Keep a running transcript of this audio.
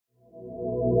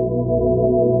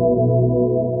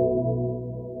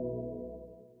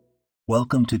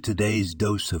Welcome to today's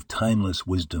dose of timeless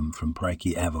wisdom from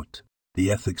Pirkei Avot, the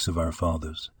ethics of our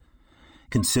fathers.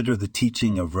 Consider the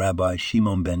teaching of Rabbi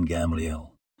Shimon ben Gamliel.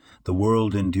 The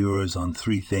world endures on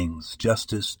three things: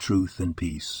 justice, truth, and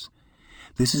peace.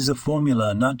 This is a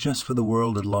formula not just for the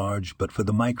world at large, but for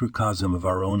the microcosm of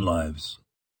our own lives.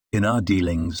 In our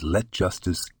dealings, let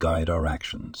justice guide our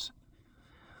actions.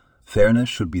 Fairness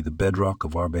should be the bedrock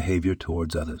of our behavior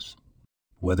towards others.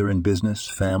 Whether in business,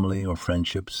 family, or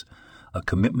friendships, a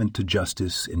commitment to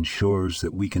justice ensures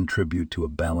that we contribute to a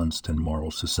balanced and moral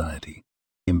society.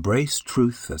 Embrace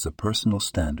truth as a personal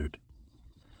standard.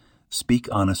 Speak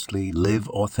honestly, live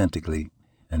authentically,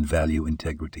 and value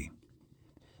integrity.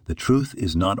 The truth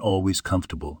is not always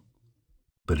comfortable,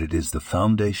 but it is the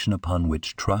foundation upon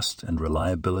which trust and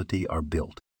reliability are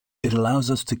built. It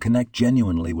allows us to connect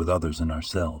genuinely with others and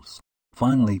ourselves.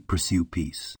 Finally, pursue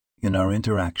peace. In our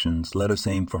interactions, let us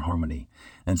aim for harmony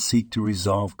and seek to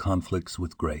resolve conflicts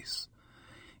with grace.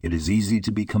 It is easy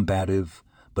to be combative,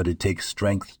 but it takes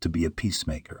strength to be a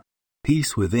peacemaker.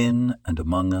 Peace within and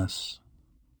among us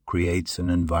creates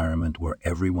an environment where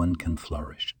everyone can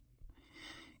flourish.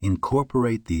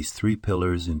 Incorporate these three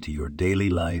pillars into your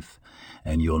daily life,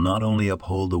 and you'll not only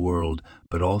uphold the world,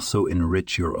 but also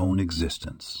enrich your own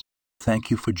existence.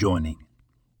 Thank you for joining.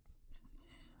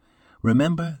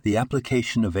 Remember, the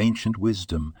application of ancient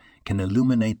wisdom can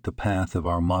illuminate the path of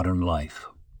our modern life.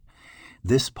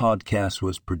 This podcast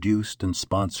was produced and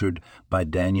sponsored by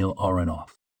Daniel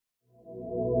Aronoff.